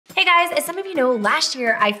Hey guys, as some of you know, last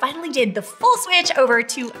year I finally did the full switch over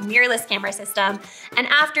to mirrorless camera system. And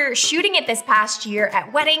after shooting it this past year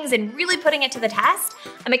at weddings and really putting it to the test,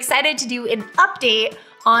 I'm excited to do an update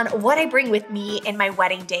on what I bring with me in my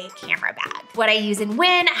wedding day camera bag. What I use and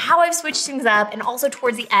when, how I've switched things up, and also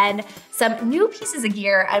towards the end, some new pieces of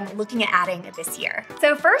gear I'm looking at adding this year.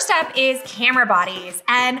 So first up is camera bodies.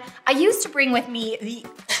 And I used to bring with me the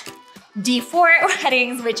D4 at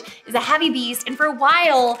weddings, which is a heavy beast. And for a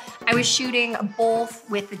while, I was shooting both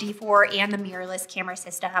with the D4 and the mirrorless camera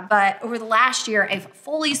system. But over the last year, I've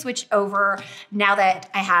fully switched over now that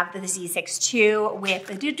I have the Z6 II with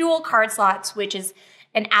the dual card slots, which is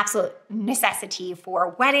an absolute necessity for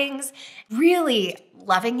weddings. Really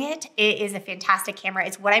loving it. It is a fantastic camera.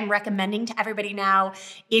 It's what I'm recommending to everybody now.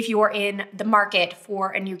 If you're in the market for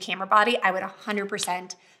a new camera body, I would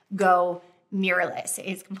 100% go mirrorless. It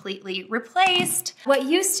is completely replaced what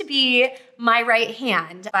used to be my right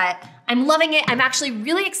hand, but I'm loving it. I'm actually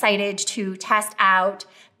really excited to test out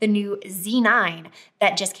the new Z9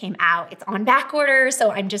 that just came out. It's on back order,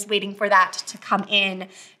 so I'm just waiting for that to come in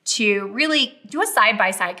to really do a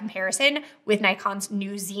side-by-side comparison with Nikon's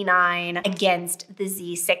new Z9 against the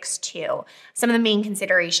Z6 II. Some of the main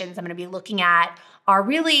considerations I'm gonna be looking at are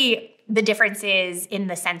really the differences in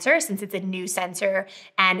the sensor, since it's a new sensor,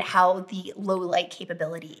 and how the low light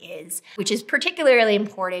capability is, which is particularly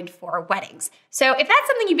important for weddings. So if that's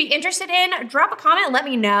something you'd be interested in, drop a comment and let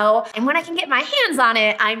me know. And when I can get my hands on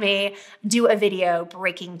it, I may do a video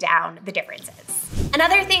breaking down the differences.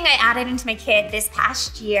 Another thing I added into my kit this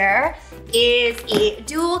past year is a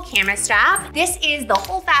dual camera strap. This is the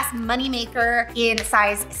Holdfast Moneymaker in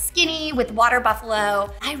size skinny with water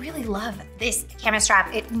buffalo. I really love this camera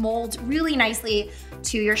strap. It molds really nicely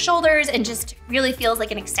to your shoulders and just really feels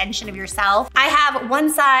like an extension of yourself. I have one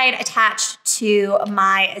side attached to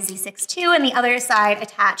my Z6 II and the other side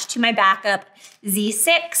attached to my backup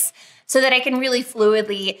Z6 so that I can really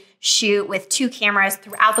fluidly shoot with two cameras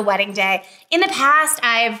throughout the wedding day. In the past,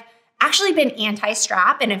 I've actually been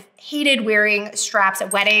anti-strap and have hated wearing straps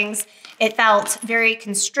at weddings. It felt very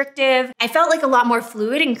constrictive. I felt like a lot more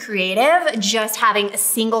fluid and creative just having a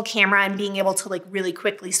single camera and being able to like really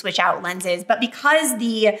quickly switch out lenses. But because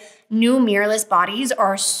the new mirrorless bodies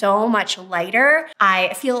are so much lighter,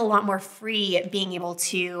 I feel a lot more free being able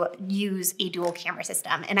to use a dual camera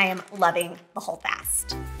system, and I am loving the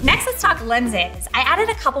Holdfast. Next, let's talk lenses. I added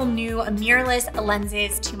a couple new mirrorless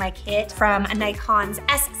lenses to my kit from Nikon's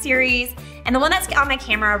S series, and the one that's on my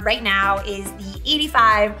camera right now is the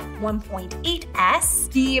 85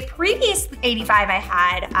 1.8S. The previous 85 I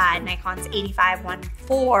had, Nikon's 85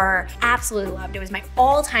 1.4, absolutely loved. It was my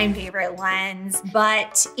all-time favorite lens,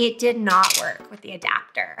 but it did not work with the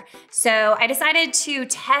adapter. So I decided to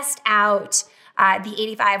test out the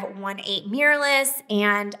 85 1.8 mirrorless,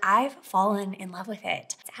 and I've fallen in love with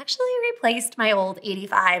it. It's actually replaced my old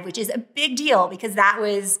 85, which is a big deal because that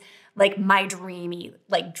was like my dream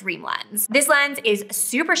lens. This lens is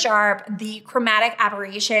super sharp. The chromatic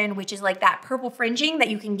aberration, which is like that purple fringing that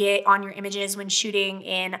you can get on your images when shooting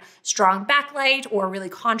in strong backlight or really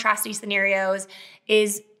contrasty scenarios,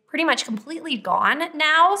 is pretty much completely gone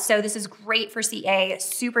now. So this is great for CA,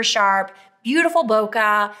 super sharp, beautiful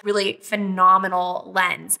bokeh, really phenomenal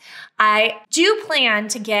lens. I do plan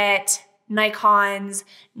to get Nikon's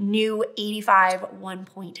new 85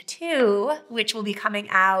 1.2, which will be coming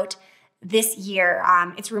out this year.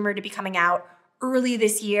 It's rumored to be coming out early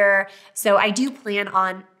this year. So I do plan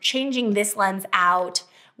on changing this lens out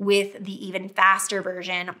with the even faster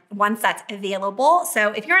version once that's available.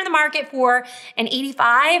 So if you're in the market for an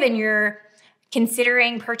 85 and you're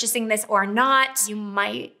considering purchasing this or not, you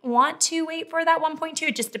might want to wait for that 1.2.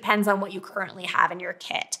 It just depends on what you currently have in your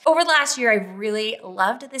kit. Over the last year, I've really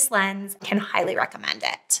loved this lens, can highly recommend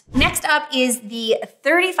it. Next up is the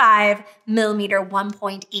 35mm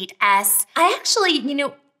 1.8S. I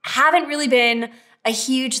actually, haven't really been a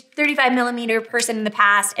huge 35mm person in the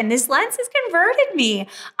past, and this lens has converted me.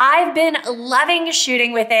 I've been loving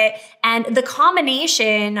shooting with it, and the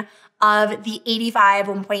combination of the 85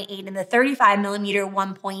 1.8 and the 35mm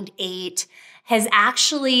 1.8 has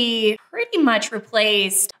actually pretty much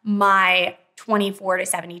replaced my 24 to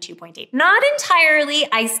 72.8. Not entirely.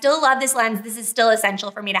 I still love this lens. This is still essential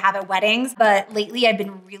for me to have at weddings, but lately I've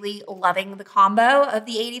been really loving the combo of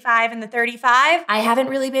the 85 and the 35. I haven't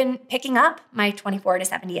really been picking up my 24 to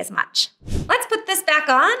 70 as much. Let's put this back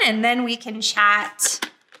on and then we can chat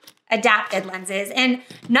adapted lenses. And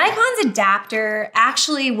Nikon's adapter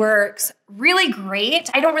actually works really great.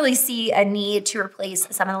 I don't really see a need to replace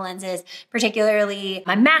some of the lenses, particularly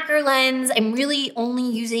my macro lens. I'm really only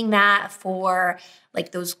using that for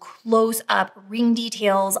like those close-up ring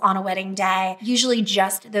details on a wedding day. Usually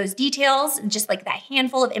just those details, just like that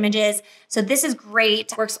handful of images. So this is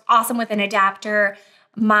great, works awesome with an adapter.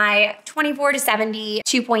 My 24-70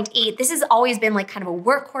 2.8, this has always been like kind of a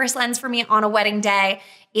workhorse lens for me on a wedding day.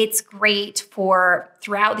 It's great for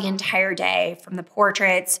throughout the entire day, from the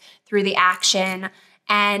portraits through the action.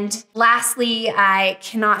 And lastly, I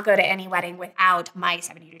cannot go to any wedding without my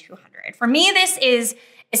 70-200. For me, this is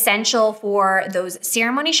essential for those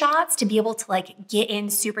ceremony shots, to be able to like get in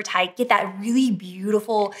super tight, get that really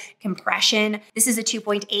beautiful compression. This is a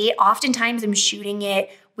 2.8. Oftentimes I'm shooting it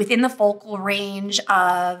within the focal range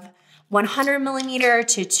of 100mm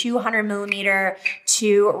to 200mm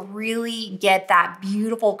to really get that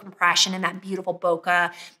beautiful compression and that beautiful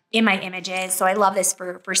bokeh in my images. So I love this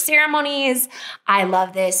for ceremonies. I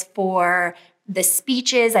love this for the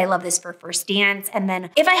speeches. I love this for first dance. And then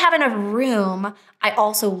if I have enough room, I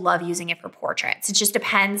also love using it for portraits. It just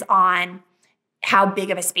depends on how big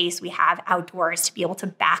of a space we have outdoors to be able to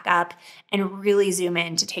back up and really zoom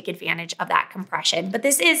in to take advantage of that compression. But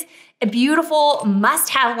this is a beautiful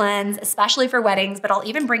must-have lens, especially for weddings, but I'll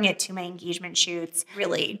even bring it to my engagement shoots.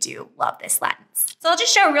 Really do love this lens. So I'll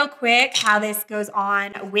just show real quick how this goes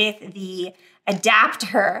on with the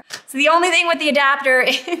adapter. So the only thing with the adapter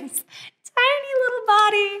is tiny little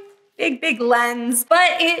body, big lens, but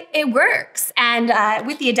it works. And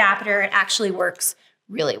with the adapter, it actually works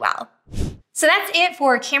really well. So that's it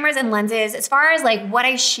for cameras and lenses. As far as like what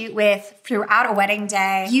I shoot with throughout a wedding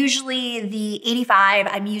day, usually the 85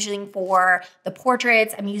 I'm using for the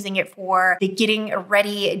portraits. I'm using it for the getting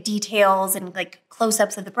ready details and like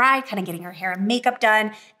close-ups of the bride, kind of getting her hair and makeup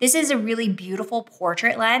done. This is a really beautiful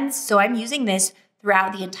portrait lens. So I'm using this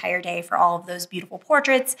throughout the entire day for all of those beautiful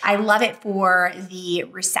portraits. I love it for the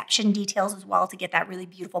reception details as well, to get that really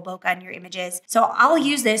beautiful bokeh in your images. So I'll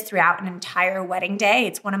use this throughout an entire wedding day.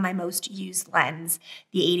 It's one of my most used lens,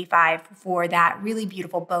 the 85, for that really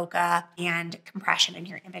beautiful bokeh and compression in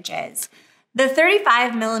your images. The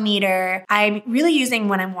 35mm, I'm really using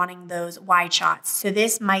when I'm wanting those wide shots. So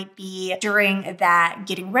this might be during that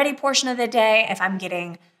getting ready portion of the day. If I'm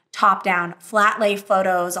getting top-down flat lay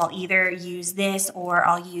photos, I'll either use this or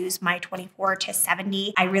I'll use my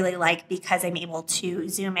 24-70. I really like, because I'm able to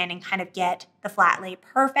zoom in and kind of get the flat lay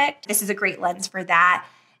perfect. This is a great lens for that.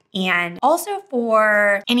 And also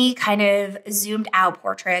for any kind of zoomed out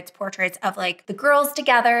portraits of like the girls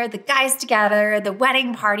together, the guys together, the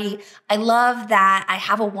wedding party. I love that I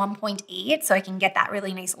have a 1.8 so I can get that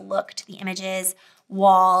really nice look to the images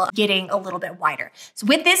while getting a little bit wider. So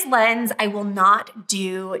with this lens, I will not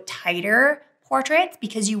do tighter portraits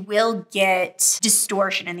because you will get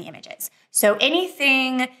distortion in the images. So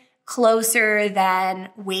anything closer than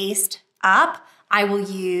waist up, I will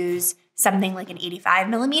use something like an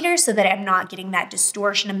 85mm so that I'm not getting that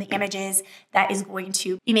distortion in the images that is going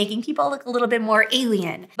to be making people look a little bit more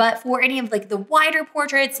alien. But for any of like the wider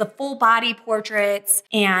portraits, the full body portraits,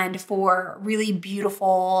 and for really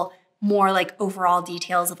beautiful, more like overall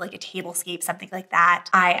details of like a tablescape, something like that,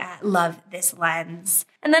 I love this lens.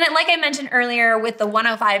 And then like I mentioned earlier, with the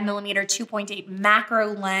 105mm 2.8 macro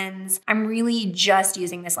lens, I'm really just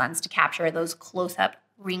using this lens to capture those close-up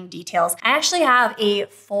ring details. I actually have a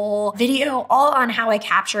full video all on how I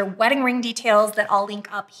capture wedding ring details that I'll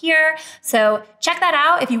link up here. So check that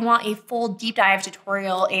out if you want a full deep dive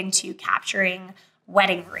tutorial into capturing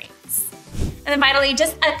wedding rings. And then finally,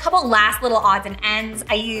 just a couple last little odds and ends.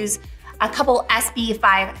 I use a couple SB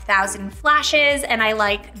 5000 flashes, and I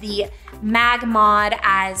like the Mag Mod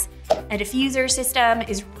as a diffuser system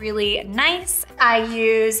is really nice. I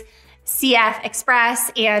use CF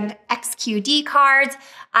Express and XQD cards.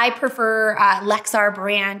 I prefer Lexar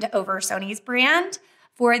brand over Sony's brand.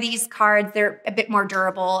 For these cards, they're a bit more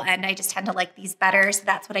durable, and I just tend to like these better, so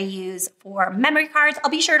that's what I use for memory cards.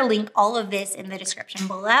 I'll be sure to link all of this in the description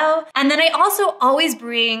below. And then I also always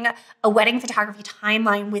bring a wedding photography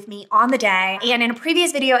timeline with me on the day. And in a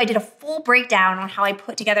previous video, I did a full breakdown on how I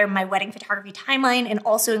put together my wedding photography timeline, and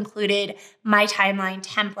also included my timeline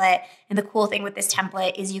template. And the cool thing with this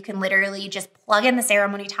template is you can literally just plug in the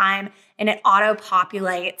ceremony time and it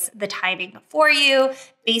auto-populates the timing for you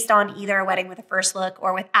based on either a wedding with a first look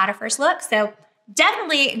or without a first look. So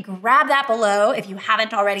definitely grab that below if you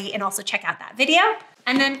haven't already, and also check out that video.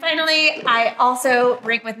 And then finally, I also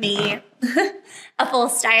bring with me a full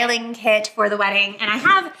styling kit for the wedding. And I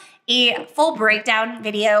have a full breakdown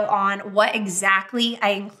video on what exactly I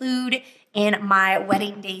include in my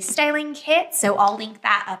wedding day styling kit. So I'll link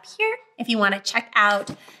that up here if you want to check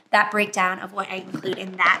out that breakdown of what I include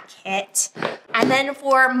in that kit. And then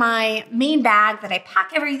for my main bag that I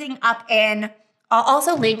pack everything up in, I'll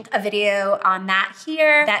also link a video on that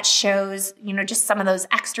here that shows, just some of those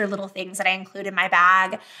extra little things that I include in my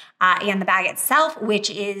bag and the bag itself, which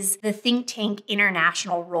is the Think Tank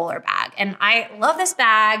International Roller Bag. And I love this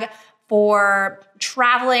bag for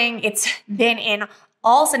traveling. It's been in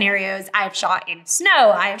all scenarios. I've shot in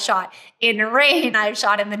snow, I've shot in rain, I've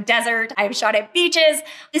shot in the desert, I've shot at beaches.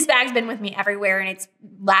 This bag's been with me everywhere and it's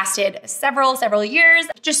lasted several years.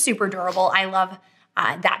 Just super durable. I love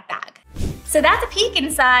that bag. So that's a peek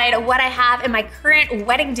inside what I have in my current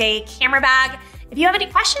wedding day camera bag. If you have any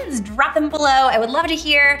questions, drop them below. I would love to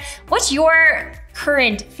hear, what's your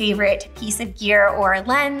current favorite piece of gear or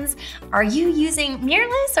lens? Are you using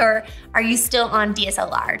mirrorless or are you still on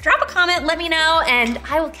DSLR? Drop a comment, let me know, and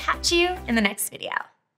I will catch you in the next video.